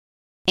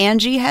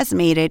Angie has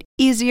made it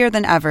easier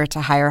than ever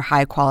to hire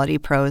high-quality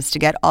pros to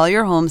get all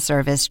your home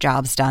service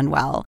jobs done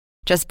well.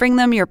 Just bring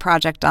them your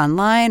project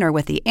online or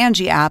with the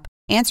Angie app,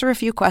 answer a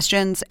few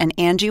questions, and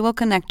Angie will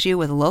connect you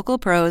with local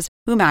pros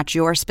who match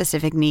your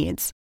specific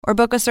needs. Or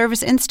book a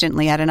service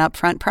instantly at an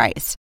upfront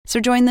price. So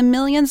join the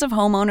millions of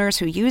homeowners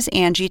who use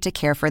Angie to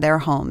care for their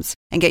homes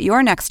and get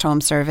your next home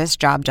service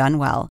job done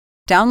well.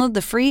 Download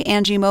the free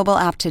Angie mobile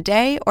app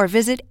today or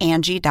visit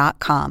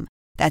Angie.com.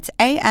 That's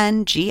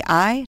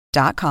ANGI.com.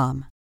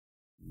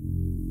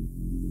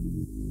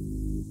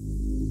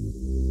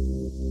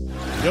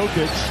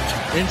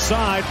 Jokic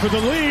inside for the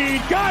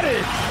lead. Got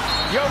it!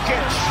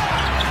 Jokic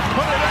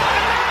put it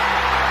up.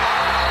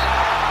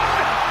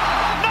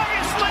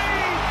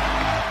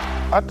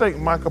 I think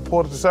Michael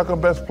Porter's the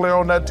second best player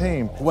on that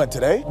team. What,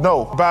 today?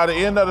 No, by the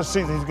end of the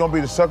season, he's going to be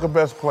the second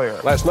best player.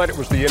 Last night it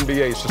was the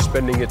NBA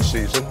suspending its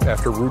season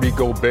after Rudy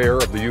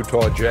Gobert of the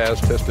Utah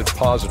Jazz tested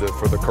positive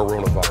for the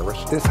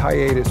coronavirus. This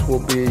hiatus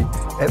will be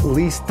at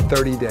least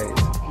 30 days.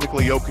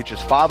 Nikola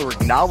Jokic's father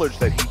acknowledged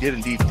that he did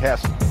indeed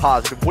test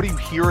positive. What are you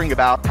hearing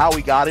about how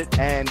he got it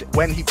and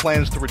when he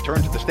plans to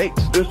return to the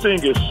States? This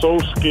thing is so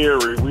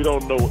scary. We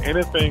don't know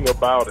anything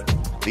about it.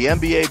 The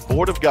NBA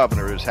Board of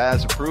Governors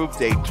has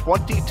approved a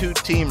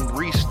 22-team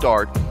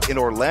restart in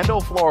Orlando,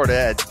 Florida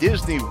at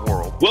Disney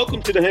World.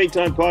 Welcome to the Hang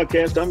Time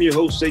Podcast. I'm your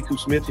host, Sekou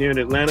Smith, here in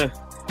Atlanta.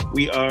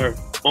 We are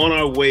on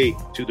our way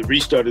to the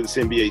restart of this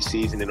NBA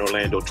season in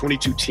Orlando.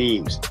 22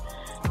 teams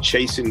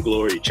chasing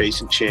glory,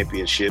 chasing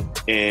championship.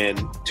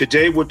 And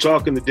today we're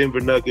talking the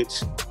Denver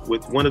Nuggets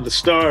with one of the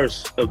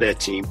stars of that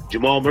team,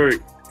 Jamal Murray,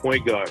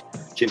 point guard,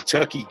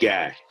 Kentucky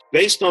guy.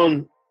 Based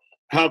on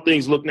how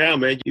things look now,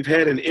 man, you've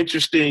had an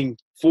interesting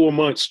 4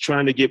 months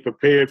trying to get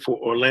prepared for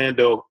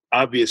Orlando,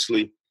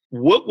 obviously.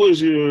 What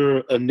was your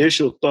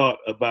initial thought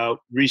about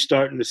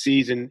restarting the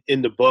season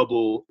in the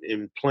bubble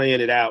and playing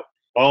it out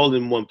all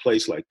in one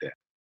place like that?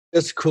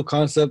 It's a cool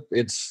concept.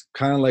 It's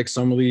kind of like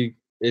summer league.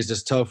 It's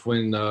just tough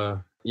when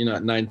you're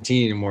not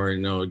 19 anymore.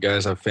 You know,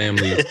 guys have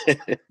family,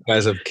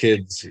 guys have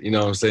kids. You know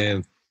what I'm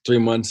saying? 3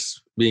 months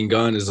being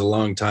gone is a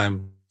long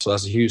time. So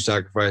that's a huge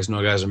sacrifice.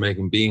 No guys are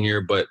making being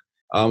here, but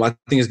I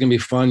think it's going to be a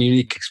fun,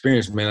 unique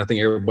experience, man. I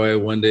think everybody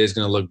one day is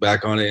going to look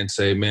back on it and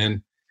say,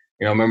 man,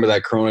 you know, remember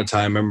that Corona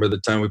time, remember the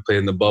time we played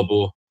in the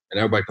bubble, and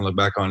everybody can look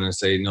back on it and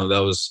say, it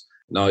was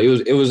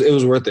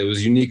worth it. It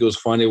was unique. It was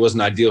fun. It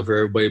wasn't ideal for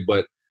everybody,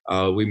 but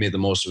we made the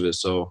most of it.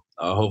 So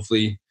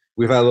hopefully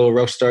we've had a little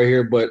rough start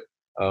here, but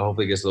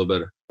hopefully it gets a little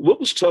better.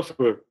 What was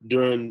tougher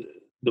during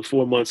the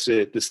 4 months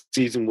that the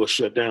season was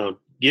shut down?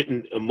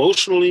 Getting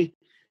emotionally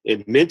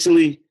and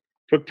mentally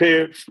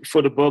prepared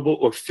for the bubble,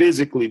 or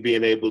physically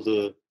being able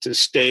to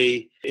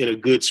stay in a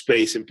good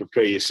space and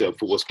prepare yourself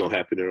for what's going to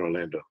happen in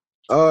Orlando?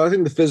 I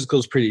think the physical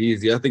is pretty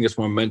easy. I think it's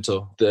more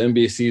mental. The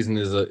NBA season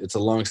it's a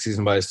long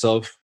season by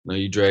itself. You know,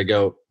 you drag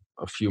out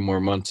a few more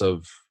months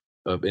of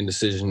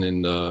indecision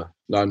and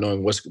not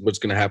knowing what's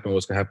going to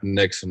happen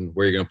next, and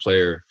where you're going to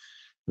play, or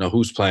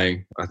who's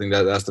playing. I think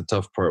that's the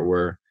tough part,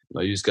 where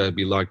you just got to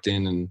be locked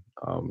in and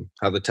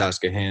have the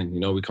task at hand.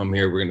 We come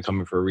here, we're going to come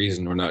in for a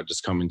reason. We're not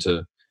just coming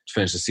to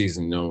finish the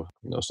season, So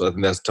I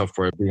think that's tough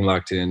for being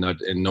locked in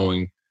and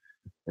knowing,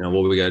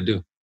 what we got to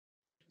do.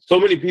 So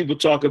many people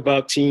talk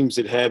about teams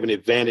that have an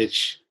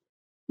advantage,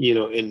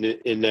 in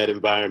that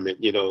environment.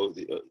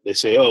 They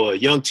say, a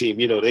young team,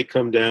 they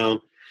come down,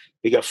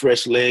 they got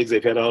fresh legs,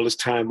 they've had all this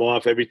time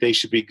off, everything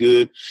should be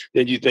good.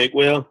 Then you think,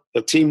 well,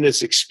 a team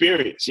that's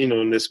experienced,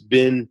 and that's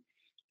been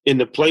in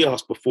the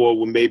playoffs before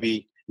will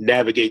maybe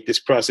navigate this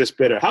process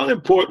better. How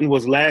important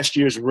was last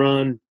year's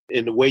run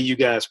and the way you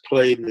guys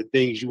played and the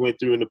things you went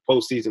through in the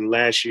postseason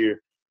last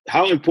year?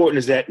 How important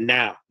is that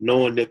now,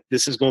 knowing that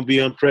this is going to be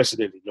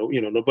unprecedented?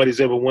 Nobody's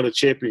ever won a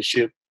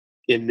championship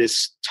in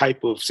this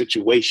type of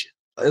situation.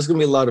 It's going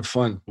to be a lot of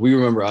fun. We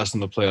remember us in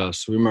the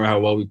playoffs. We remember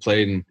how well we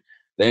played and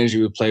the energy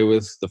we play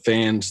with, the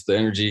fans, the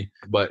energy.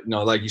 But,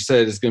 like you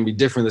said, it's going to be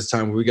different this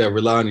time. We got to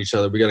rely on each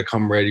other. We got to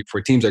come ready for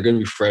teams that are going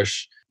to be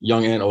fresh,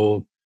 young and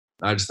old.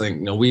 I just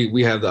think,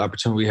 we have the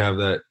opportunity, we have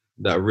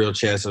that real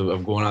chance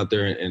of going out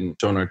there and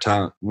showing our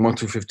talent. 1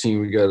 through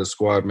 15, we got a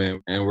squad,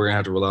 man, and we're going to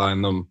have to rely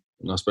on them,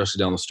 especially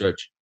down the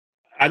stretch.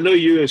 I know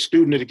you're a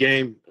student of the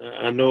game.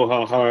 I know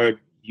how hard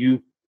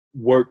you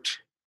worked,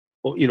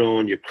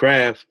 on your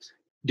craft.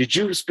 Did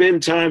you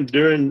spend time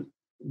during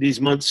these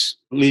months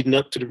leading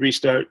up to the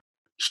restart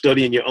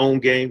studying your own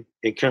game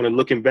and kind of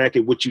looking back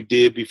at what you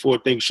did before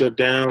things shut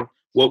down,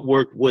 what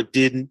worked, what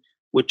didn't,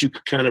 what you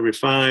could kind of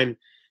refine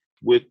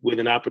with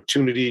an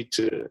opportunity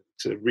to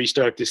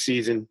restart this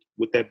season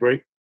with that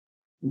break?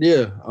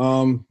 Yeah.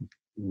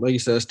 Like you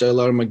said, I studied a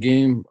lot of my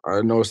game.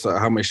 I noticed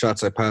how many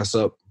shots I pass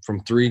up from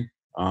three.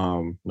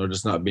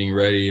 Just not being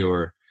ready,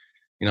 or,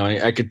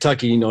 at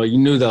Kentucky, you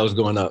knew that was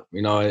going up,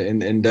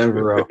 in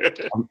Denver,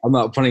 I'm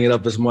not putting it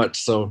up as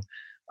much. So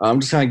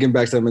I'm just kind of getting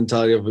back to that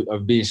mentality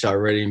of being shot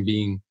ready and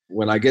being,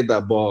 when I get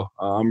that ball,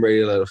 I'm ready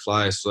to let it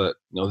fly, so that,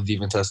 the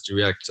defense has to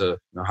react to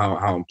how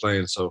I'm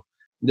playing. So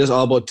just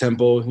all about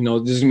tempo. There's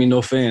going to be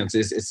no fans.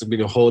 It's going to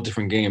be a whole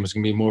different game. It's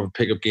going to be more of a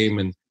pickup game,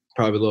 and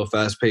probably a little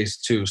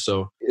fast-paced too.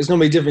 So it's going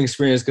to be a different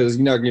experience because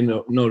you're not going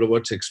to know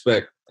what to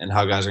expect and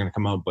how guys are going to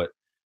come out. But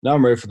now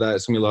I'm ready for that.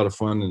 It's going to be a lot of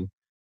fun. And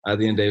at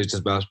the end of the day, it's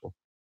just basketball.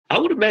 I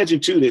would imagine,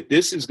 too, that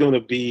this is going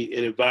to be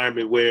an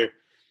environment where,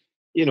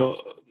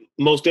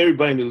 most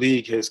everybody in the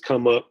league has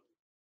come up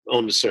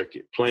on the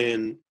circuit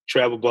playing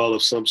travel ball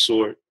of some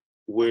sort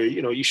where,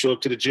 you show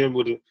up to the gym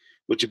with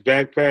your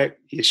backpack,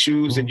 your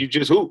shoes, and you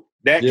just hoop.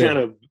 That kind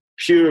of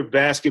pure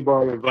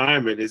basketball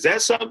environment. Is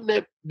that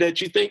something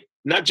that you think,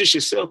 not just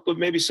yourself, but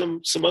maybe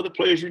some other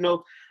players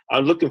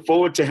are looking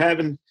forward to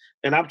having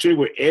an opportunity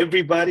where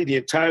everybody, the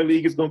entire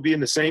league is going to be in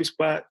the same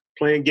spot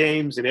playing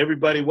games and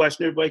everybody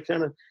watching everybody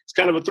it's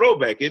kind of a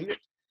throwback, isn't it?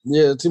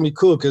 Yeah, it's going to be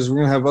cool because we're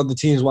going to have other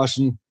teams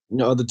watching,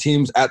 other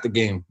teams at the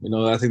game.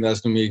 I think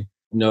that's going to be,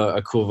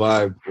 a cool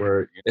vibe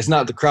where it's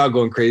not the crowd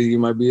going crazy. It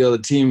might be the other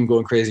team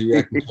going crazy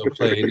reacting to a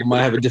play. It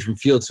might have a different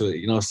feel to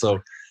it, so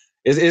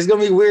it's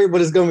going to be weird,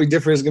 but it's going to be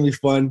different. It's going to be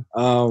fun.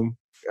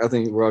 I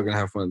think we're all going to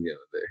have fun at the end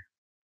of the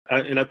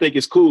day. And I think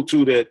it's cool,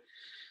 too, that,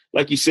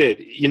 like you said,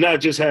 you're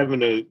not just having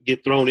to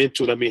get thrown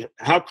into it. I mean,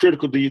 how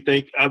critical do you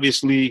think,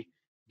 obviously,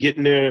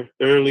 getting there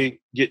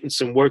early, getting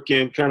some work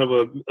in, kind of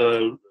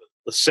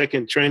a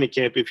second training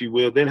camp, if you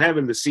will, then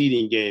having the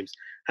seeding games.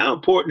 How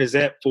important is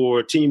that for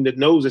a team that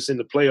knows it's in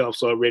the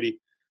playoffs already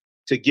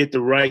to get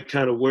the right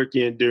kind of work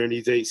in during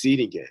these 8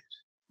 seeding games?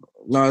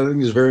 No, I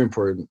think it's very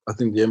important. I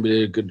think the NBA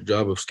did a good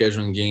job of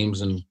scheduling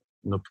games and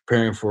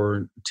preparing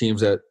for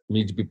teams that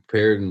need to be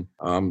prepared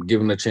and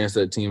giving a chance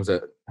to teams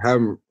that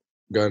haven't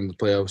gotten to the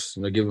playoffs,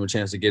 give them a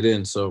chance to get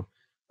in. So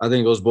I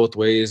think it goes both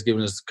ways,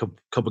 giving us a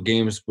couple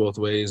games both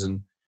ways.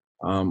 And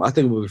I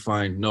think we'll be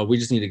fine. No, we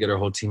just need to get our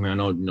whole team here. I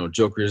know,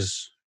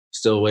 Joker's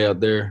still way out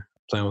there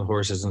playing with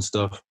horses and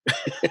stuff.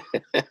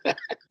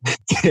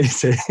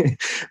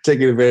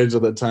 Taking advantage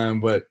of that time.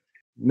 But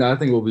no, I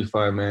think we'll be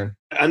fine, man.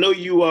 I know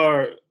you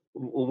are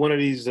one of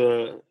these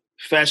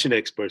fashion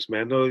experts,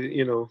 man. I know,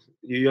 you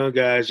young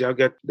guys, y'all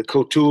got the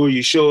couture.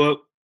 You show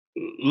up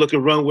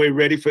looking runway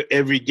ready for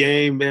every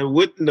game, man.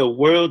 What in the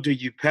world do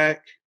you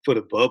pack for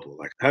the bubble?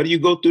 Like, how do you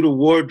go through the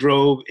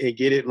wardrobe and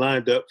get it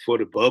lined up for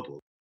the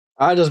bubble?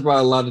 I just brought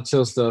a lot of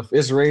chill stuff.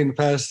 It's rained the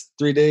past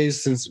 3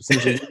 days since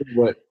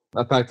but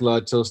I packed a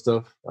lot of chill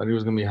stuff. I knew it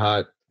was going to be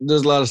hot.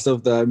 There's a lot of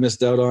stuff that I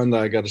missed out on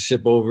that I got to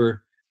ship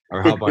over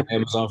or hop on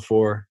Amazon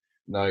for.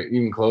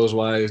 Even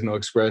clothes-wise, no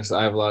Express.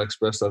 I have a lot of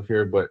Express stuff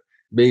here, but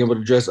being able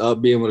to dress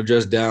up, being able to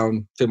dress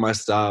down, fit my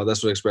style,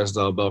 that's what Express is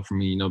all about for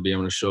me, being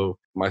able to show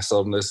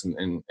myselfness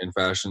in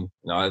fashion.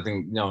 I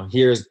think,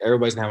 here's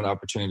everybody's going to have an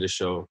opportunity to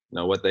show,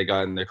 what they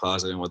got in their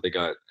closet and what they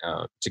got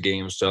to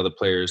games, to other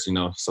players,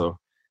 so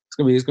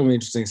it's gonna be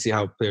interesting to see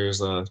how players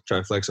try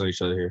to flex on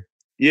each other here.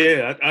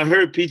 Yeah, I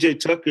heard PJ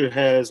Tucker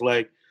has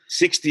like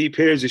 60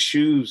 pairs of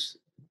shoes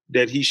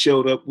that he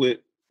showed up with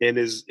and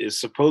is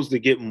supposed to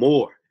get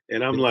more.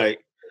 And I'm like,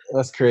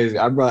 that's crazy.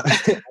 I brought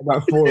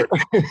 4.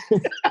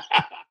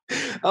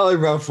 I only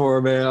brought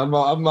 4, man.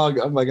 I'm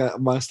like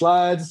my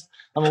slides.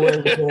 I'm gonna wear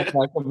a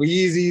couple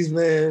Yeezys,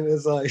 man.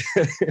 It's like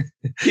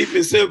keep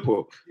it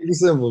simple. Keep it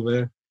simple,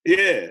 man.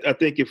 Yeah, I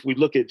think if we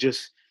look at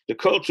just the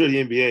culture of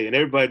the NBA, and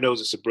everybody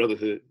knows it's a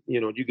brotherhood. A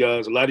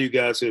lot of you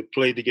guys have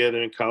played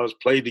together in college,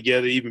 played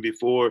together even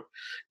before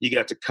you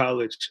got to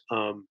college.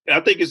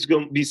 I think it's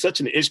going to be such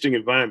an interesting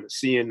environment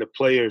seeing the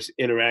players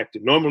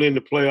interacting. Normally in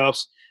the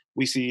playoffs,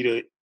 we see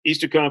the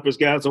Eastern Conference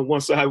guys on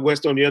one side,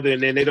 West on the other,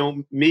 and then they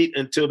don't meet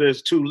until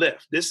there's 2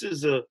 left. This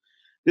is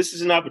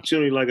an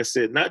opportunity, like I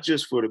said, not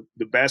just for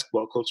the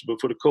basketball culture,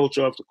 but for the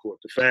culture off the court,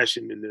 the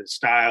fashion and the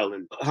style.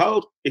 And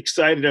how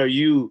excited are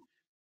you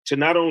to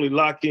not only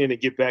lock in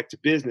and get back to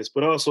business,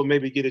 but also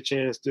maybe get a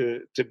chance to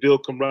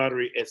build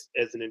camaraderie as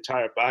an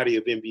entire body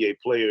of NBA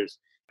players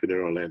in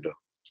Orlando?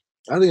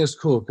 I think it's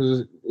cool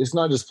because it's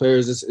not just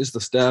players, it's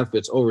the staff,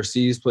 it's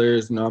overseas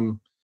players,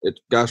 it's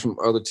guys from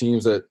other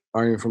teams that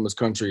aren't even from this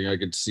country I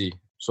get to see.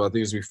 So I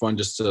think it's going to be fun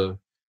just to,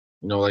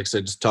 like I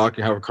said, just talk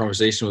and have a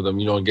conversation with them.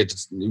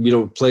 We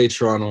don't play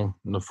Toronto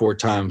 4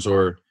 times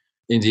or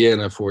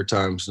Indiana 4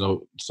 times,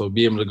 so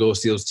be able to go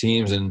see those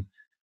teams and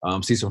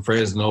see some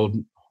friends,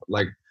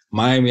 like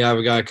Miami, I have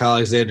a guy, Kyle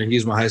Alexander.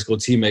 He's my high school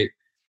teammate.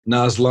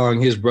 Nas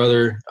Long, his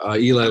brother,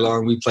 Eli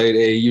Long, we played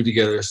AAU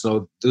together.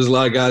 So there's a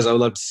lot of guys I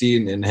would love to see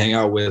and hang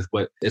out with.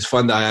 But it's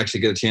fun that I actually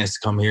get a chance to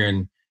come here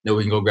and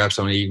we can go grab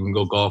something to eat. We can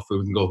go golf.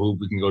 We can go hoop.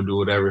 We can go do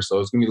whatever. So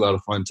it's going to be a lot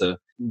of fun to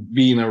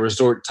be in a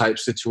resort-type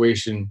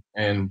situation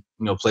and,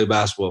 play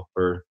basketball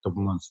for a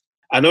couple months.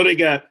 I know they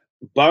got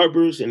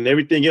barbers and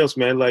everything else,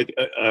 man. Like,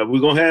 we're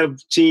going to have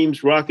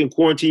teams rocking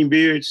quarantine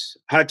beards,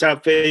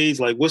 high-top fades.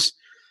 Like,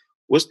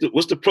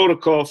 What's the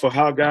protocol for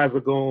how guys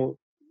are going to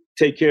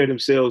take care of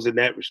themselves in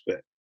that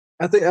respect?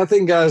 I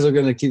think guys are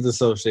going to keep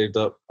themselves shaped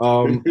up.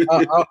 I'm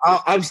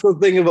still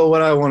thinking about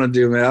what I want to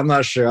do, man. I'm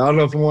not sure. I don't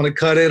know if I want to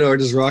cut it or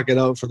just rock it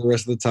out for the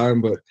rest of the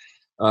time, but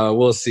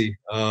we'll see.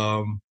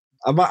 I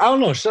don't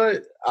know.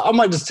 I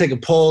might just take a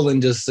poll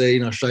and just say,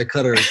 should I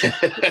cut her?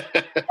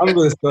 I'm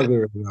really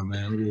struggling right now,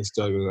 man. I'm really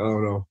struggling. I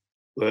don't know.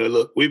 Well,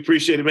 look, we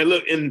appreciate it, man.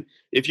 Look, and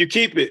if you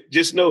keep it,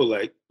 just know,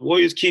 like,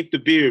 Warriors keep the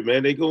beard,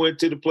 man. They go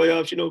into the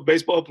playoffs.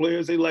 Baseball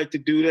players, they like to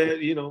do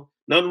that.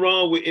 Nothing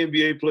wrong with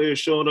NBA players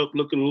showing up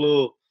looking a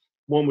little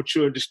more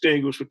mature and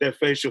distinguished with that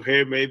facial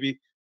hair, maybe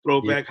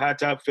throwback high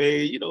top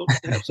fade.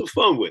 Have some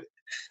fun with it.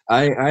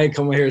 I ain't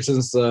come here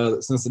since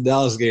the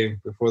Dallas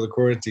game before the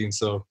quarantine,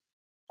 so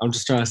I'm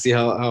just trying to see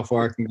how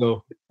far I can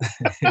go.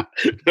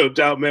 No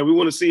doubt, man. We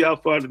want to see how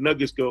far the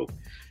Nuggets go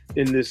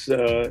in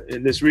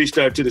this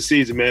restart to the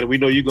season, man. We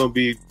know you're going to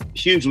be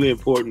hugely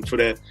important for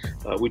that.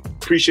 We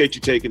appreciate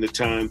you taking the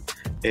time,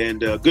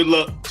 and good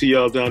luck to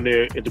y'all down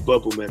there in the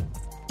bubble, man.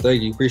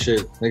 Thank you.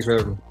 Appreciate it. Thanks for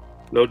having me.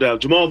 No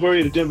doubt. Jamal Murray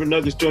of the Denver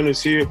Nuggets joining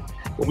us here.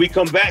 When we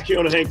come back here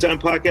on the Hang Time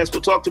Podcast,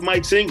 we'll talk to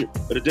Mike Singer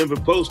of the Denver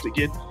Post to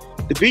get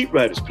the beat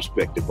writer's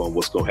perspective on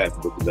what's going to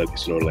happen with the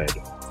Nuggets in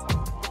Orlando.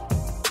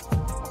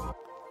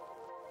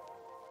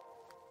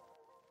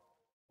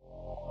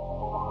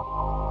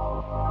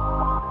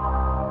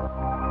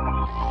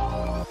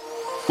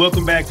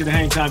 Welcome back to the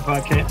Hang Time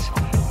Podcast.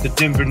 The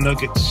Denver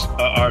Nuggets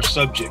are our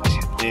subject,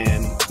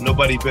 and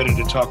nobody better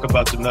to talk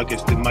about the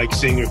Nuggets than Mike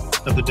Singer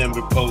of the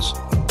Denver Post,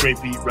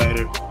 great beat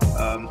writer.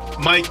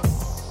 Mike,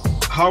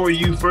 how are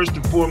you first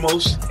and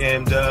foremost,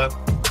 and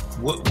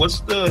what's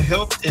the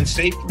health and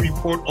safety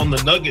report on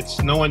the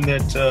Nuggets, knowing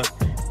that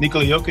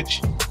Nikola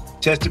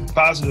Jokic tested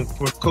positive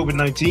for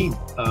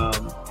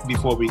COVID-19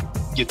 before we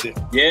get there?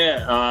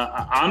 Yeah,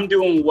 I'm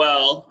doing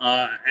well.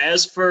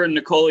 As for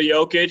Nikola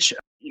Jokic,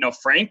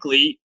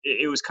 frankly,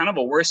 it was kind of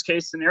a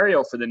worst-case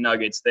scenario for the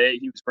Nuggets.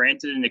 He was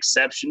granted an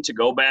exception to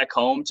go back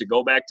home, to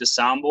go back to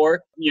Sombor.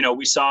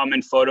 We saw him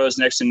in photos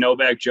next to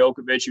Novak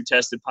Djokovic, who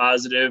tested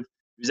positive.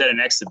 He was at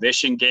an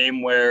exhibition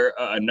game where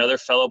another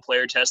fellow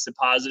player tested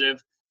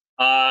positive.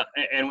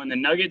 And when the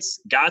Nuggets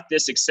got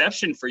this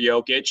exception for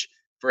Jokic,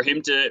 for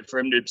him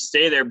to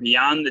stay there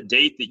beyond the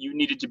date that you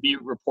needed to be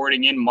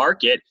reporting in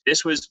market,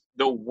 this was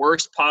the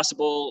worst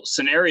possible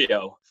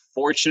scenario.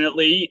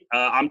 Fortunately,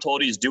 I'm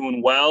told he's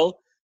doing well.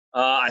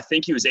 I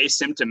think he was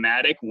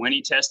asymptomatic when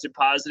he tested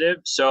positive.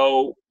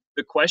 So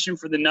the question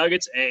for the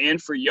Nuggets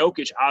and for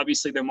Jokic,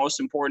 obviously their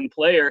most important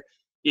player,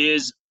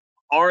 is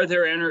are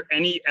there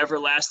any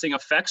everlasting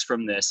effects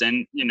from this?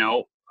 And,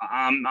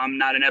 I'm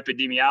not an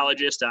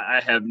epidemiologist.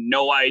 I have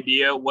no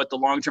idea what the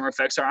long-term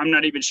effects are. I'm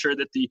not even sure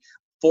that the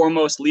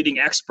foremost leading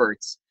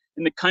experts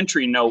in the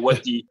country know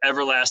what the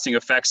everlasting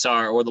effects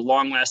are or the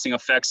long-lasting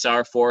effects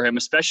are for him,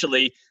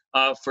 especially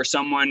for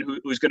someone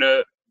who's going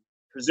to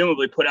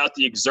presumably put out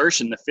the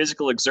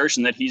physical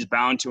exertion that he's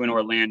bound to in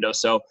Orlando.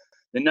 So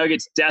the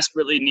Nuggets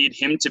desperately need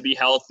him to be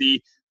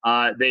healthy.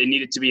 They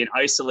need it to be an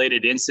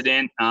isolated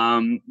incident.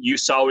 You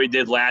saw what he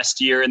did last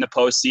year in the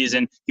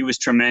postseason. He was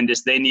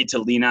tremendous. They need to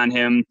lean on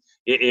him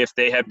if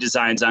they have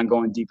designs on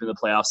going deep in the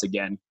playoffs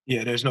again.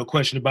 Yeah, there's no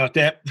question about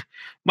that.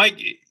 Mike,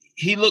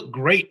 he looked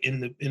great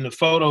in the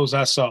photos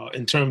I saw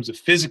in terms of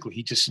physically.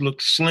 He just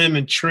looked slim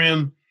and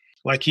trim,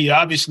 like he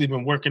obviously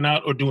been working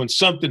out or doing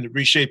something to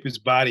reshape his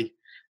body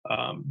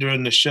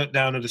during the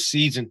shutdown of the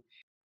season.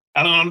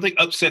 I don't think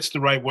upset's the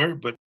right word,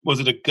 but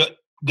was it a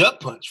gut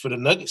punch for the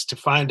Nuggets to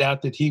find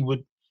out that he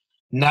would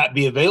not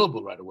be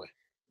available right away?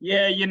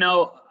 Yeah,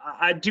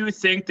 I do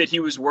think that he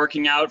was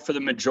working out for the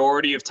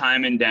majority of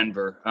time in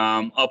Denver.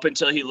 Up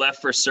until he left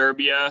for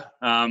Serbia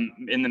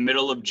in the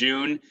middle of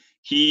June,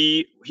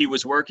 he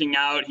was working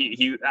out.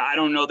 I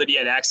don't know that he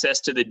had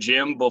access to the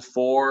gym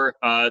before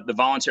the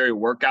voluntary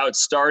workouts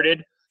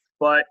started.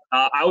 But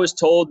I was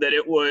told that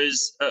it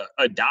was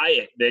a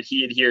diet that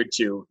he adhered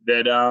to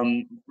that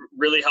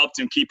really helped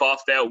him keep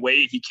off that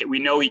weight. We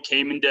know he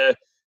came into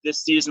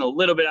this season a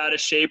little bit out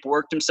of shape,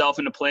 worked himself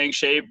into playing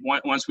shape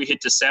once we hit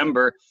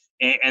December,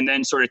 and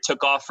then sort of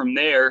took off from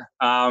there,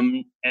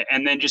 and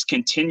then just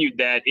continued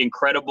that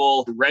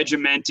incredible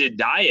regimented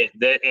diet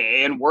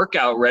and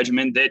workout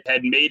regimen that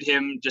had made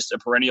him just a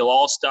perennial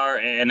all-star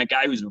and a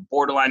guy who's a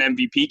borderline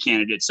MVP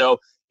candidate. So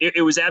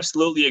it was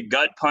absolutely a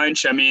gut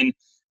punch. I mean,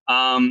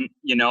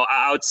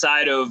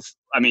 outside of,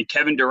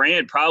 Kevin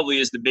Durant probably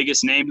is the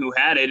biggest name who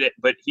had it,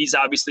 but he's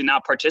obviously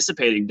not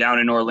participating down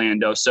in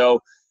Orlando.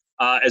 So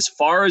as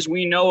far as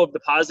we know of the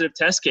positive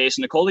test case,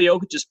 Nikola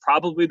Jokic is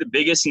probably the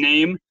biggest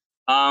name,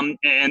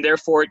 and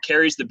therefore it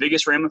carries the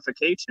biggest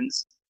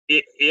ramifications.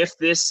 If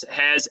this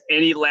has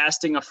any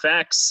lasting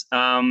effects,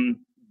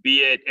 be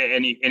it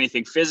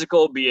anything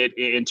physical, be it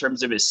in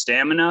terms of his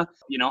stamina,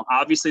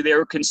 obviously they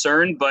were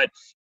concerned, but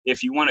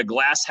if you want a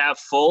glass half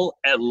full,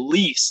 at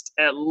least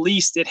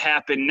it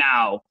happened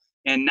now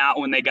and not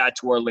when they got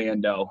to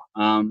Orlando.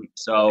 Right.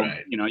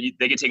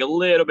 They can take a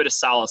little bit of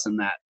solace in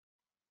that.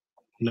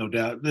 No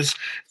doubt.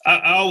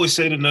 I always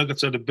say the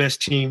Nuggets are the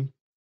best team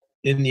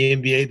in the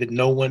NBA that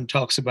no one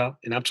talks about.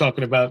 And I'm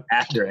talking about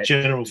accurate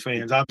general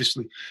fans.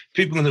 Obviously,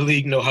 people in the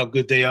league know how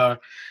good they are.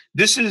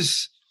 This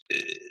is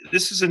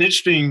an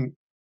interesting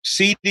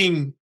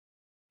seeding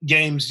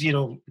games,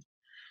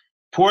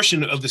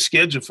 portion of the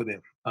schedule for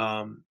them.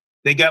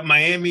 They got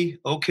Miami,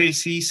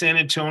 OKC, San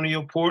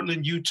Antonio,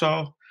 Portland,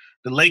 Utah,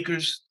 the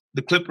Lakers,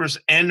 the Clippers,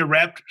 and the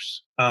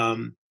Raptors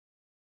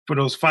for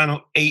those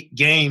final 8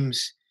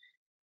 games.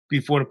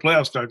 before the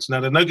playoff starts.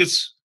 Now, the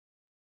Nuggets,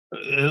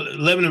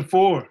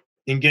 11-4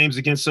 in games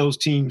against those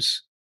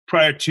teams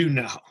prior to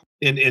now,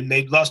 and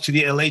they've lost to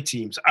the LA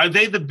teams. Are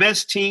they the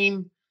best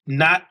team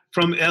not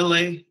from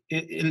LA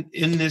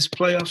in this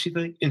playoffs, you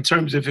think, in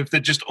terms of if they're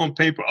just on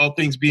paper, all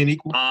things being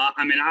equal?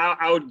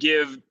 I would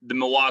give the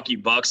Milwaukee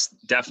Bucks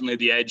definitely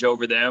the edge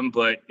over them.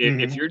 But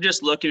if you're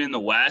just looking in the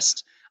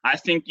West, I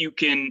think you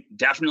can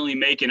definitely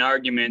make an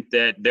argument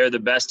that they're the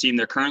best team.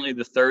 They're currently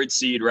the 3rd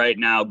seed right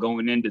now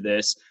going into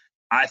this.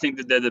 I think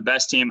that they're the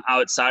best team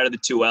outside of the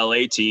 2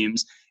 LA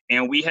teams,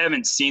 and we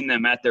haven't seen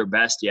them at their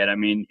best yet. I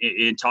mean,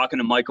 in talking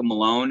to Michael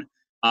Malone,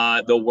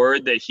 the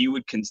word that he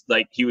would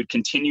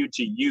continue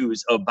to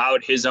use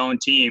about his own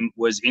team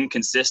was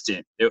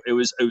inconsistent. It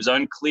was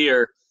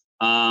unclear.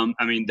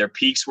 Their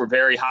peaks were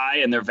very high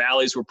and their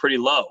valleys were pretty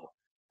low.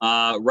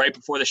 Right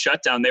before the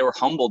shutdown, they were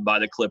humbled by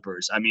the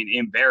Clippers.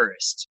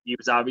 Embarrassed. He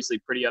was obviously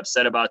pretty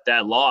upset about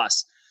that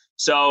loss.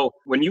 So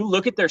when you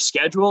look at their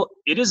schedule,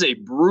 it is a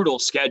brutal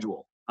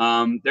schedule.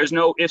 There's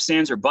no ifs,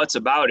 ands, or buts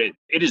about it.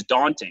 It is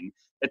daunting.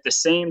 At the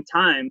same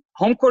time,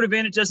 home court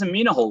advantage doesn't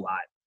mean a whole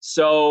lot.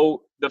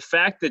 So the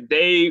fact that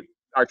they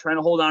are trying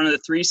to hold on to the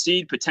 3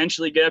 seed,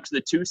 potentially get up to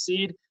the 2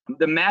 seed,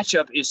 the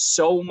matchup is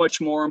so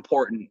much more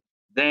important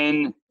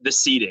than the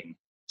seeding.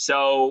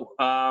 So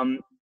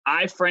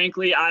I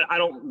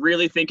don't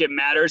really think it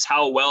matters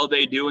how well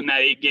they do in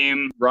that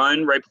 8-game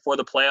run right before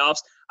the playoffs.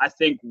 I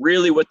think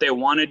really what they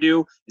want to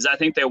do is I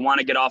think they want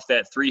to get off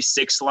that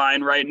 3-6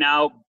 line right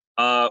now,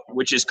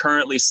 which is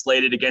currently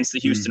slated against the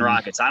Houston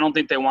Rockets. I don't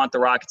think they want the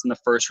Rockets in the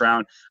first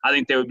round. I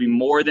think they would be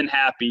more than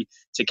happy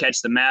to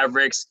catch the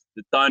Mavericks,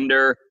 the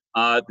Thunder,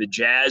 the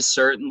Jazz,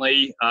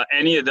 certainly,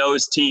 any of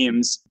those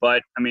teams.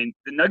 But, the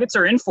Nuggets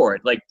are in for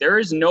it. Like, there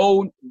is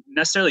no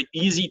necessarily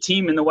easy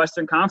team in the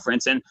Western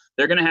Conference, and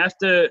they're going to have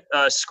to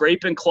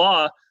scrape and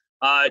claw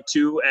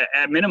to,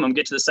 at minimum,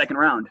 get to the second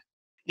round.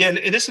 Yeah,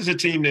 and this is a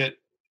team that,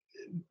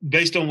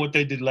 based on what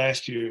they did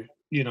last year,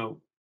 you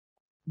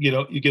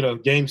get a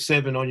game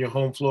 7 on your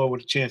home floor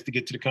with a chance to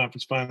get to the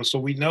conference final. So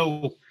we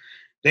know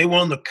they were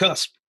on the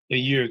cusp a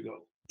year ago.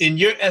 In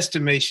your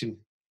estimation,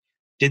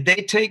 did they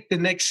take the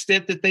next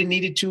step that they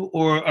needed to,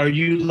 or are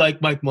you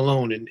like Mike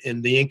Malone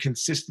and the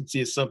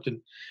inconsistency is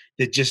something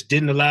that just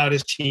didn't allow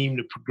this team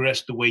to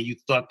progress the way you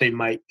thought they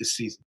might this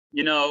season?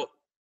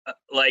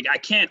 I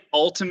can't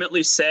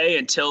ultimately say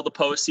until the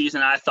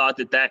postseason. I thought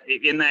that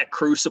in that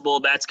crucible,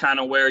 that's kind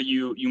of where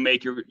you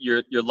make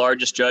your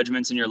largest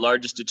judgments and your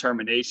largest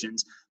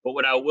determinations. But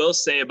what I will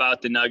say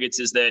about the Nuggets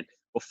is that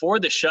before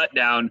the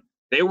shutdown,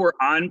 they were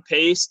on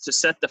pace to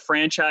set the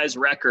franchise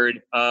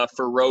record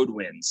for road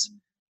wins.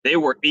 They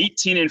were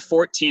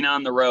 18-14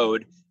 on the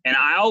road. And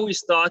I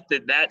always thought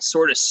that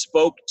sort of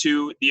spoke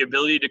to the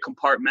ability to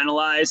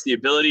compartmentalize, the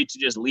ability to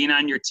just lean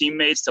on your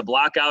teammates to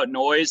block out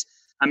noise.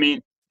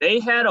 They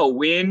had a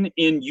win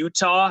in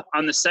Utah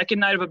on the second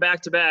night of a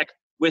back-to-back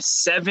with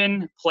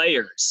 7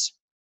 players.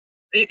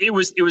 It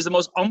was the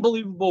most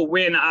unbelievable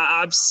win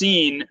I've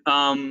seen,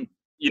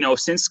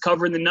 since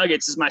covering the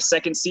Nuggets. This is my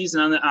second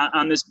season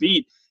on this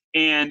beat.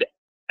 And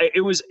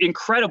it was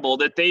incredible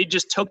that they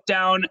just took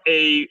down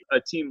a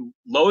team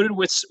loaded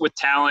with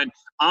talent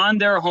on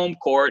their home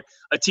court,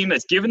 a team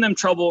that's given them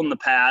trouble in the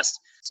past.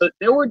 So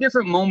there were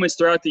different moments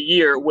throughout the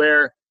year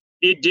where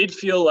it did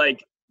feel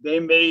like they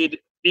made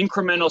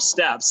incremental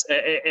steps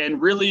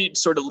and really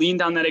sort of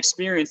leaned on that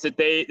experience that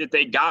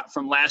they got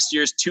from last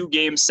year's 2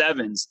 Game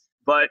 7s.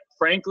 But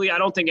frankly, I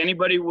don't think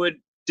anybody would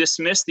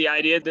dismiss the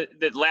idea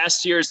that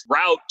last year's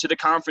route to the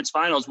conference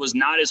finals was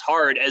not as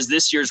hard as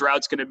this year's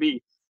route's going to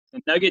be.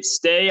 The Nuggets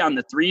stay on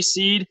the 3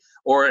 seed,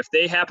 or if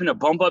they happen to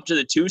bump up to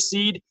the 2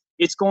 seed,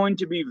 it's going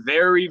to be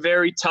very,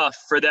 very tough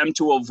for them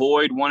to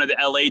avoid one of the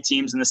LA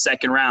teams in the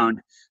second round.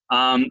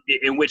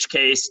 In which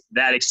case,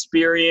 that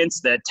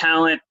experience, that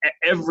talent,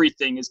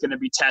 everything is going to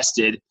be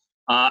tested.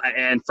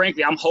 And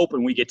frankly, I'm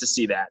hoping we get to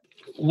see that.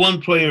 One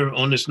player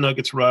on this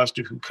Nuggets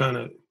roster who kind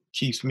of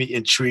keeps me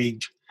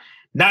intrigued,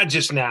 not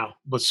just now,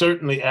 but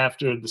certainly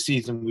after the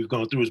season we've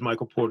gone through, is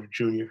Michael Porter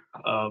Jr.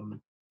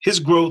 His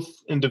growth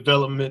and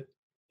development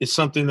is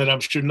something that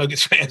I'm sure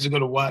Nuggets fans are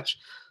going to watch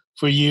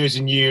for years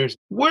and years.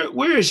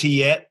 Where is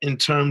he at in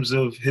terms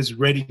of his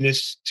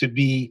readiness to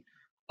be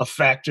a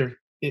factor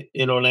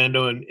in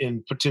Orlando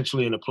and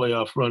potentially in a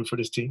playoff run for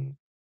this team?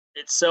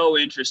 It's so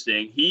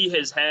interesting. He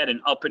has had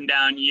an up and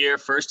down year.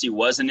 First, he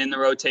wasn't in the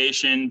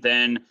rotation.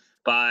 Then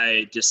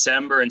by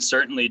December and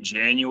certainly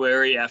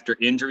January, after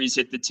injuries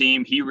hit the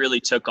team, he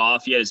really took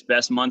off. He had his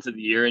best month of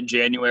the year in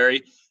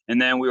January.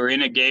 And then we were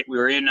in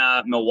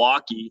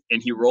Milwaukee,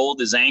 and he rolled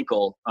his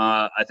ankle.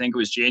 I think it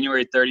was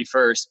January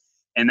 31st,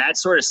 and that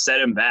sort of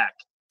set him back.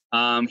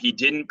 He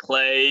didn't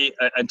play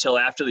until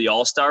after the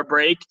All-Star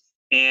break,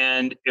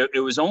 and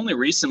it was only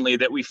recently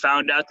that we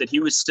found out that he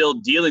was still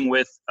dealing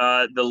with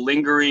the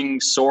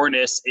lingering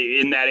soreness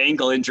in that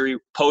ankle injury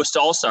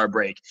post-All-Star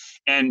break.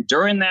 And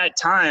during that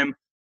time,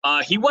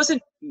 he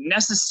wasn't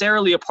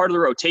necessarily a part of the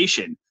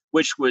rotation,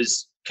 which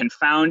was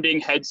confounding,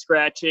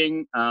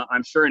 head-scratching,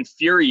 I'm sure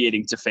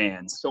infuriating to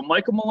fans. So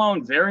Michael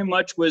Malone very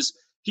much was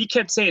he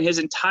kept saying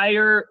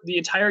the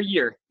entire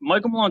year,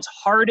 Michael Malone's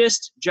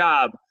hardest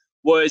job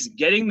was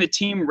getting the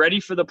team ready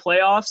for the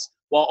playoffs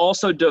while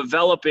also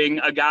developing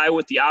a guy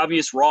with the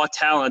obvious raw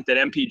talent that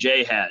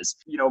MPJ has.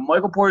 You know,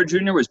 Michael Porter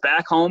Jr. was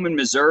back home in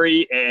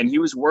Missouri, and he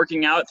was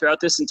working out throughout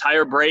this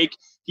entire break.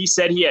 He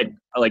said he had,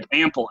 like,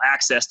 ample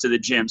access to the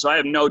gym, so I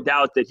have no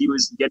doubt that he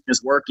was getting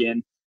his work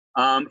in.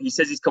 He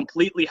says he's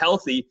completely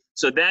healthy.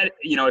 So that,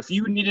 you know, if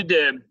you needed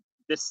to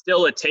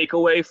distill a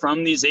takeaway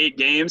from these 8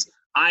 games,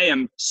 I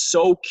am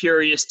so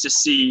curious to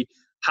see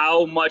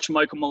how much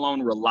Michael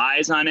Malone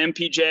relies on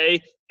MPJ,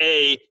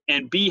 A,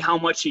 and B, how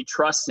much he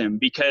trusts him,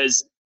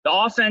 because the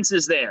offense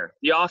is there.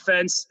 The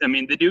offense, I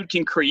mean, the dude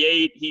can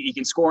create. He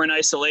can score in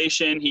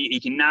isolation. He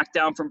can knock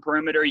down from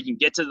perimeter. He can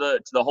get to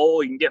the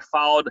hole. He can get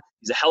fouled.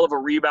 He's a hell of a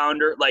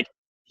rebounder. Like,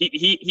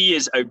 he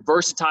is a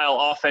versatile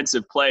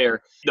offensive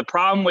player. The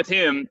problem with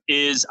him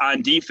is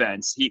on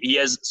defense. He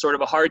has sort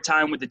of a hard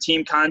time with the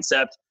team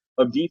concept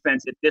of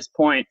defense at this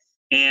point.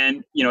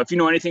 And, you know, if you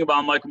know anything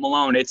about Michael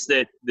Malone, it's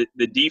that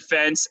the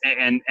defense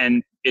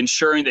and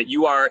ensuring that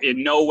you are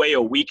in no way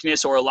a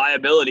weakness or a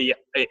liability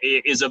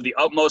is of the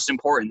utmost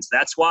importance.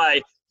 That's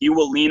why he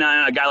will lean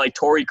on a guy like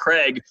Torrey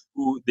Craig,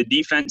 who the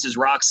defense is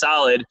rock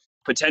solid,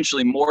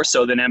 potentially more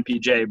so than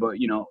MPJ. But,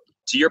 you know,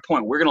 to your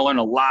point, we're going to learn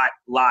a lot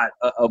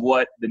of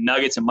what the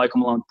Nuggets and Michael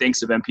Malone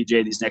thinks of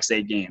MPJ these next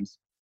 8 games.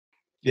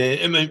 Yeah,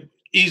 I mean,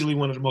 easily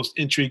one of the most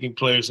intriguing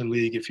players in the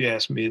league, if you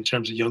ask me, in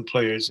terms of young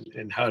players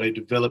and how they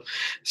develop.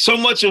 So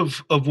much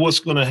of what's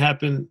going to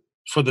happen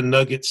for the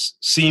Nuggets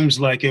seems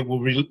like it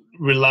will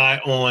rely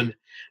on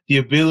the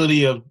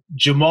ability of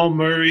Jamal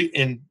Murray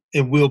and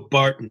Will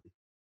Barton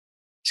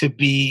to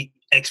be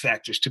X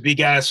factors, to be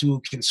guys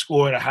who can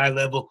score at a high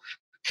level,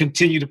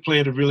 continue to play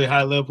at a really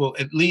high level,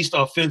 at least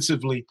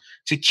offensively,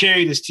 to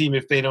carry this team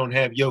if they don't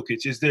have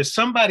Jokic. Is there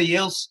somebody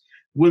else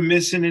we're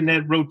missing in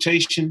that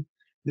rotation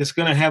that's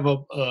going to have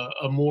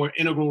a more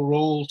integral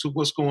role to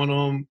what's going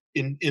on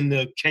in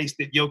the case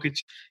that Jokic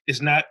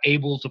is not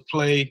able to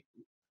play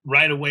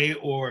right away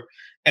or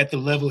at the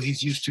level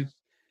he's used to?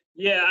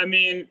 Yeah, I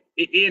mean,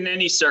 in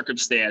any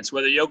circumstance,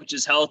 whether Jokic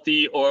is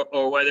healthy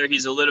or whether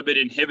he's a little bit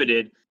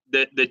inhibited,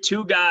 the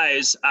 2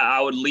 guys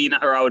I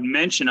would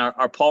mention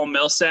are Paul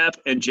Millsap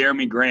and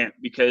Jeremy Grant,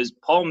 because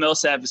Paul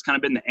Millsap has kind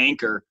of been the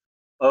anchor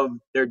of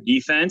their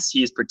defense.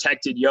 He has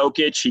protected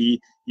Jokic. He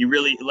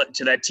really,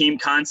 to that team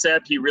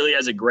concept, he really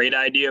has a great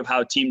idea of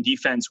how team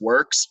defense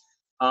works.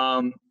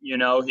 You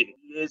know, he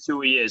is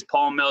who he is.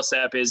 Paul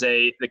Millsap is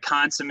the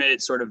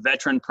consummate sort of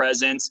veteran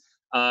presence.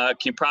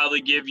 Can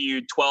probably give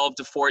you 12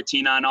 to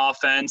 14 on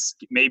offense,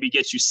 maybe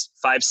get you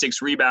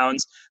 5-6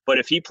 rebounds. But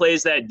if he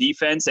plays that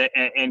defense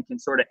and can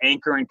sort of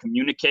anchor and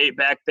communicate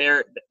back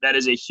there, that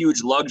is a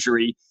huge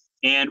luxury.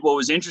 And what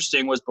was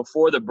interesting was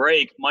before the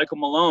break, Michael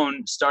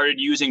Malone started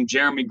using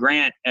Jeremy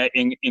Grant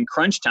in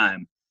crunch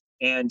time.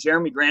 And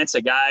Jeremy Grant's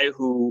a guy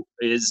who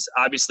is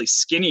obviously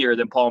skinnier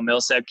than Paul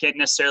Millsap, can't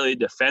necessarily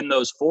defend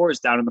those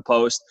 4s down in the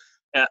post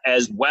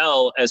as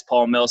well as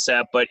Paul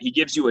Millsap, but he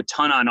gives you a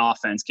ton on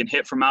offense, can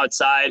hit from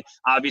outside,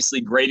 obviously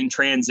great in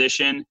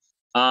transition.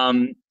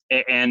 And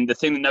the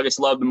thing the Nuggets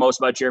love the most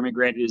about Jeremy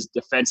Grant is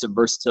defensive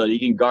versatility.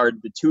 He can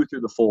guard the 2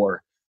 through the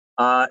 4.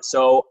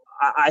 So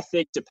I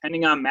think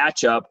depending on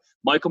matchup,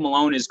 Michael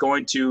Malone is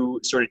going to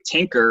sort of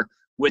tinker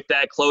with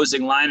that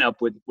closing lineup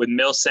with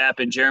Millsap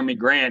and Jeremy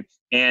Grant.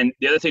 And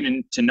the other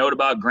thing to note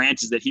about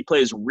Grant is that he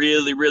plays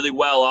really, really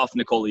well off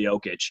Nikola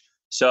Jokic.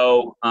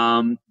 So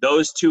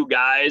those 2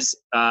 guys,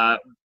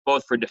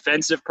 both for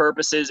defensive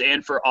purposes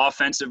and for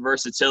offensive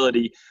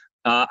versatility,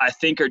 I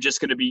think are just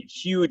going to be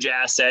huge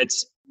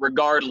assets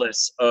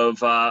regardless of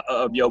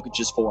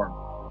Jokic's form.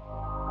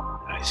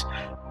 Nice.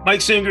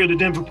 Mike Singer of the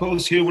Denver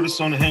Post here with us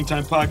on the Hang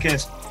Time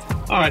Podcast.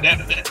 All right,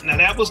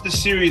 that was the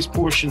serious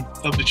portion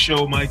of the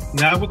show, Mike.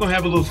 Now we're going to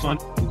have a little fun.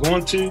 We're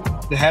going to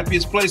the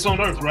happiest place on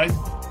earth, right?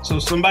 So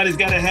somebody's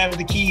got to have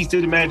the keys to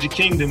the Magic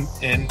Kingdom,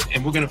 and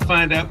we're going to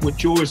find out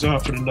what yours are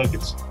for the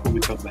Nuggets when we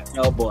come back.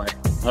 Oh, boy.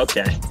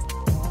 Okay.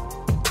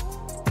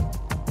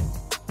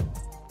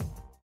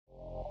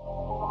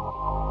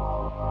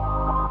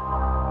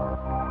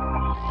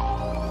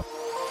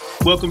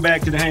 Welcome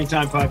back to the Hang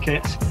Time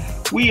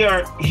Podcast. We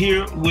are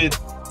here with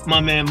my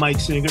man Mike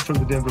Singer from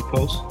the Denver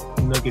Post,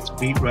 the Nuggets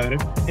beat writer,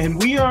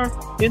 and we are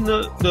in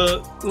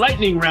the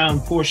lightning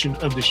round portion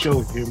of the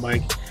show here,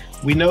 Mike.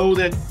 We know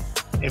that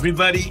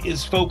everybody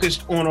is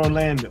focused on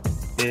Orlando,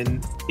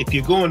 and if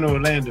you're going to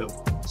Orlando,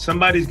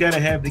 somebody's got to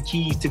have the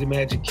keys to the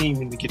Magic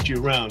Kingdom to get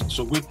you around.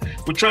 So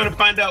we're trying to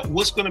find out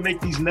what's going to make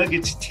these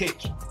Nuggets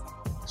tick.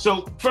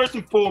 So first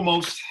and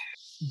foremost,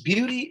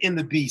 Beauty and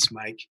the Beast,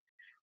 Mike.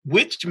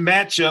 Which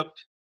matchup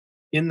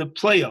in the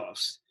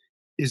playoffs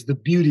is the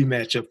beauty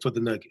matchup for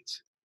the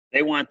Nuggets?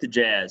 They want the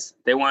Jazz.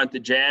 They want the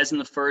Jazz in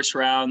the first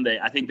round.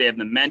 I think they have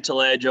the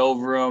mental edge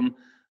over them.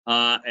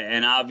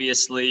 And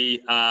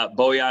obviously,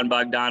 Bojan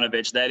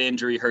Bogdanovic, that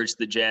injury hurts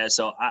the Jazz.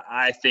 So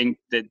I think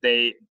that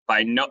they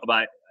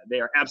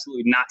are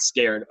absolutely not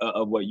scared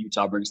of what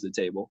Utah brings to the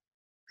table.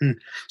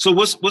 So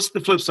what's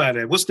the flip side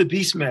of that? What's the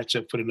beast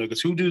matchup for the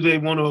Nuggets? Who do they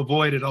want to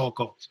avoid at all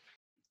costs?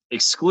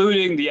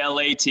 excluding the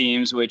LA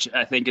teams, which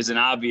I think is an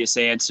obvious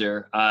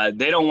answer,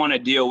 they don't want to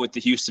deal with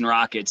the Houston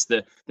Rockets.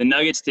 The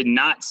Nuggets did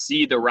not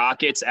see the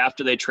Rockets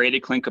after they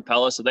traded Clint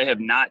Capella, so they have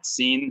not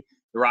seen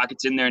the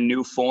Rockets in their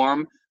new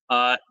form.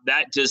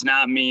 That does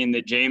not mean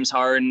that James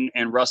Harden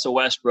and Russell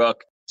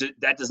Westbrook,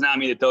 that does not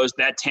mean that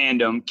that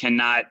tandem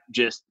cannot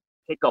just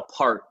pick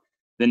apart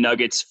the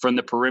Nuggets from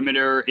the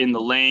perimeter in the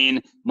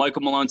lane.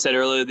 Michael Malone said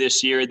earlier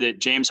this year that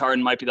James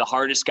Harden might be the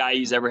hardest guy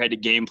he's ever had to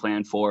game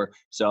plan for.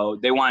 So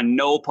they want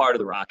no part of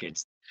the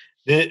Rockets.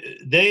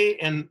 They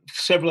and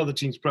several other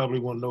teams probably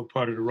want no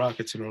part of the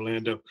Rockets in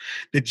Orlando.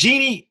 The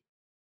genie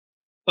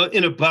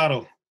in a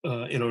bottle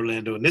in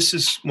Orlando, and this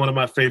is one of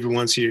my favorite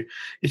ones here.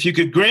 If you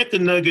could grant the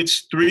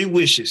Nuggets 3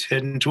 wishes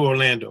heading to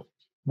Orlando,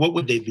 what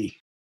would they be?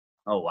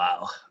 Oh,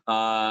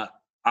 wow.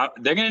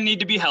 They're going to need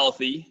to be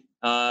healthy.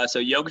 So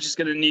Jokic is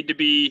going to need to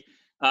be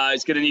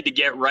is going to need to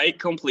get right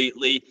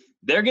completely.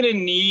 They're going to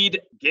need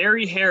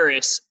Gary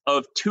Harris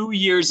of 2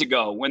 years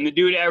ago when the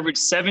dude averaged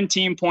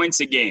 17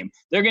 points a game.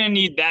 They're going to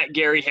need that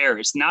Gary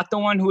Harris, not the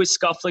one who is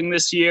scuffling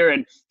this year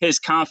and his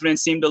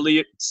confidence seemed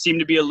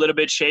to be a little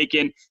bit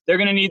shaken. They're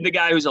going to need the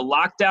guy who's a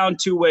lockdown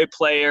two-way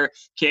player,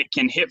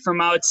 can hit from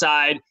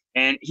outside,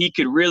 and he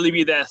could really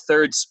be that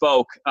third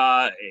spoke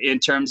in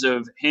terms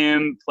of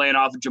him playing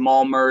off of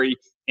Jamal Murray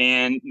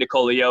and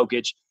Nikola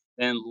Jokic.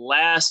 And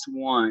last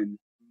one,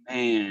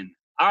 man.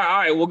 All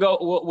right, we'll go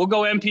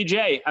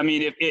MPJ. I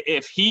mean,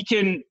 if he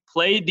can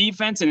play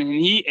defense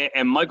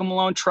and Michael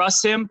Malone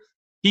trusts him,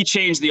 he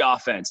changed the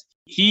offense.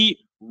 He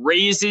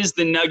raises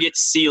the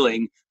Nuggets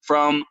ceiling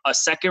from a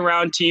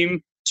second-round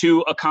team to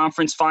a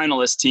conference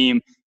finalist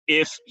team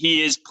if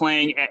he is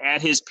playing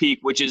at his peak,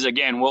 which is,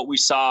 again, what we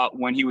saw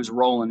when he was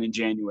rolling in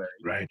January.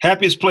 Right.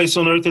 Happiest place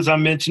on earth, as I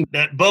mentioned,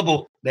 that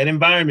bubble, that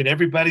environment,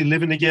 everybody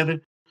living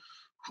together.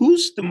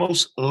 Who's the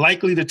most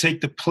likely to take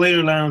the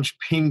player lounge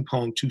ping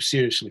pong too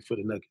seriously for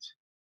the Nuggets?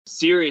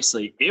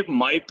 Seriously, it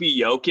might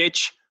be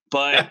Jokic,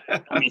 but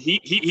I mean,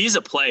 he's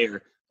a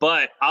player.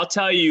 But I'll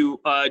tell you,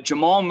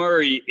 Jamal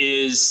Murray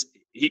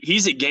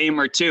he's a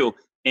gamer too.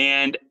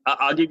 And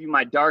I'll give you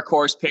my dark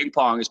horse ping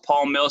pong is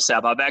Paul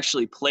Millsap. I've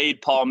actually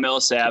played Paul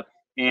Millsap,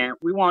 and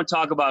we won't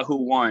talk about who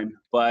won,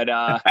 but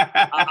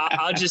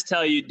I'll just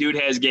tell you, dude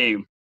has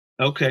game.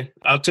 Okay,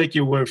 I'll take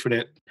your word for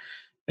that.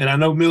 And I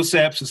know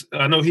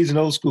I know he's an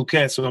old school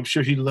cat, so I'm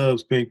sure he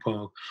loves ping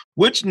pong.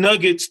 Which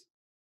Nuggets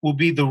will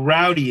be the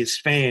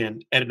rowdiest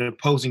fan at an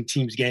opposing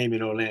team's game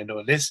in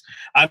Orlando?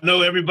 I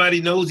know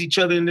everybody knows each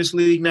other in this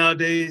league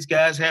nowadays.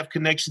 Guys have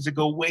connections that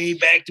go way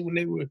back to when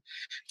they were,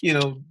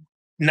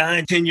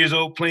 9, 10 years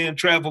old playing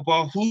travel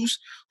ball. Who's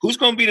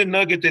going to be the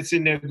Nugget that's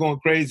in there going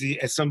crazy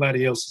at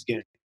somebody else's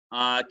game?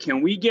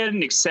 Can we get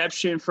an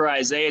exception for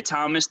Isaiah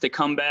Thomas to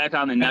come back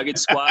on the Nugget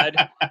squad?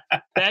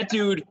 That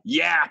dude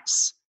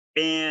yaps.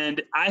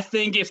 And I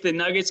think if the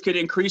Nuggets could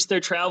increase their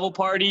travel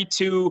party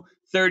to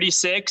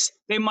 36,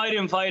 they might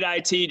invite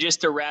IT just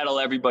to rattle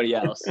everybody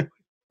else.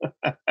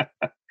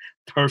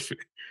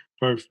 Perfect.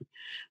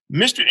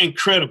 Mr.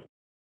 Incredible,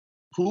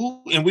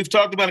 and we've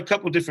talked about a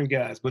couple of different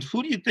guys, but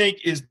who do you think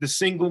is the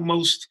single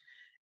most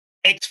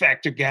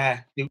X-factor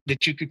guy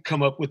that you could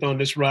come up with on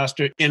this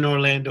roster in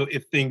Orlando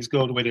if things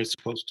go the way they're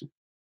supposed to?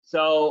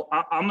 So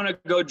I'm going to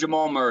go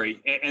Jamal Murray.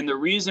 And the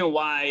reason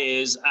why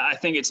is I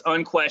think it's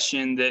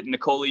unquestioned that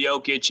Nikola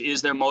Jokic is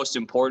their most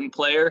important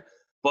player,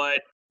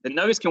 but the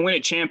Nuggets can win a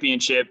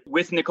championship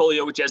with Nikola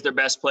Jokic as their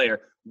best player.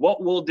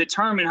 What will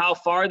determine how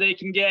far they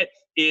can get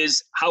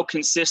is how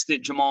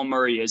consistent Jamal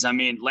Murray is. I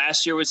mean,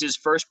 last year was his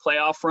first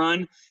playoff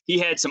run. He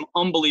had some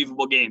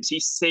unbelievable games.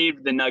 He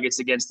saved the Nuggets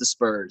against the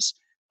Spurs.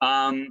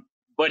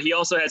 But he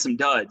also had some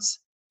duds.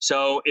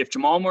 So if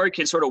Jamal Murray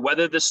can sort of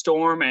weather the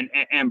storm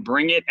and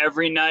bring it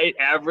every night,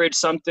 average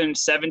something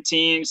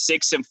 17,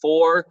 6, and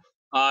 4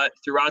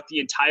 throughout the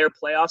entire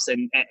playoffs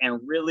and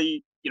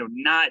really,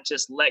 not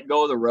just let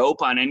go of the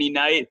rope on any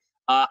night,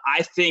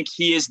 I think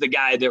he is the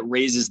guy that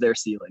raises their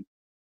ceiling.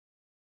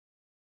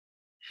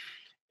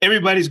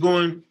 Everybody's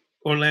going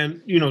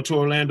to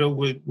Orlando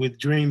with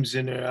dreams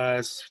in their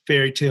eyes,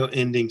 fairy tale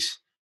endings.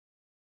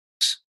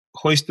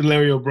 Hoist the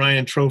Larry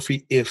O'Brien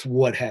trophy if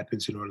what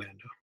happens in Orlando?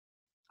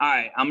 All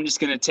right, I'm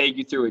just going to take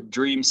you through a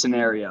dream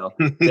scenario.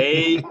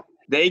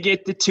 They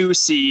get the 2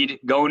 seed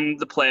going into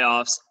the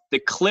playoffs. The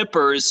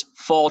Clippers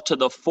fall to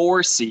the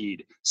 4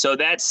 seed. So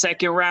that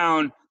second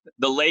round,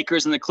 the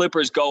Lakers and the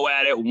Clippers go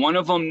at it. One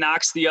of them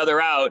knocks the other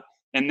out,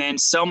 and then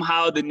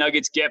somehow the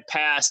Nuggets get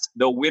past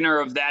the winner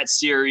of that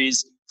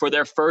series for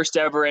their first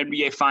ever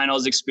NBA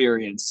Finals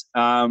experience.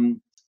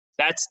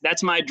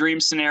 That's my dream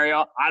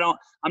scenario.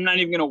 I'm not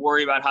even going to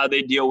worry about how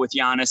they deal with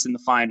Giannis in the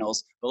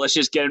finals, but let's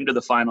just get him to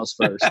the finals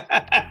first.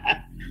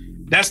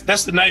 That's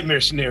the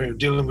nightmare scenario,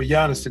 dealing with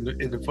Giannis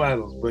in the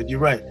finals. But you're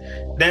right.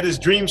 That is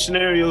dream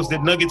scenarios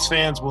that Nuggets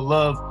fans will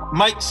love.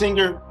 Mike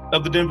Singer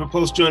of the Denver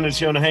Post joined us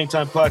here on the Hang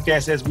Time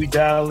Podcast as we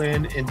dial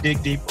in and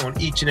dig deep on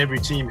each and every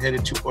team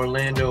headed to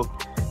Orlando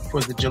for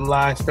the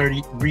July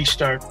 30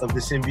 restart of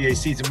this NBA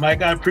season.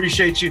 Mike, I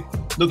appreciate you.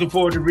 Looking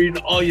forward to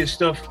reading all your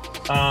stuff.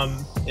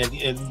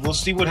 And we'll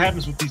see what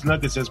happens with these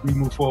Nuggets as we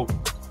move forward.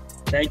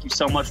 Thank you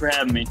so much for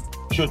having me.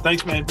 Sure.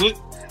 Thanks, man.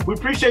 We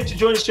appreciate you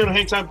joining us here on the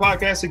Hang Time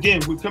Podcast.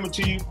 Again, we're coming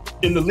to you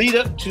in the lead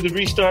up to the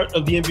restart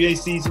of the NBA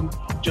season,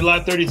 July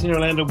 30th in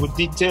Orlando, with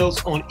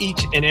details on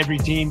each and every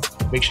team.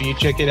 Make sure you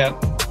check it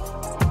out.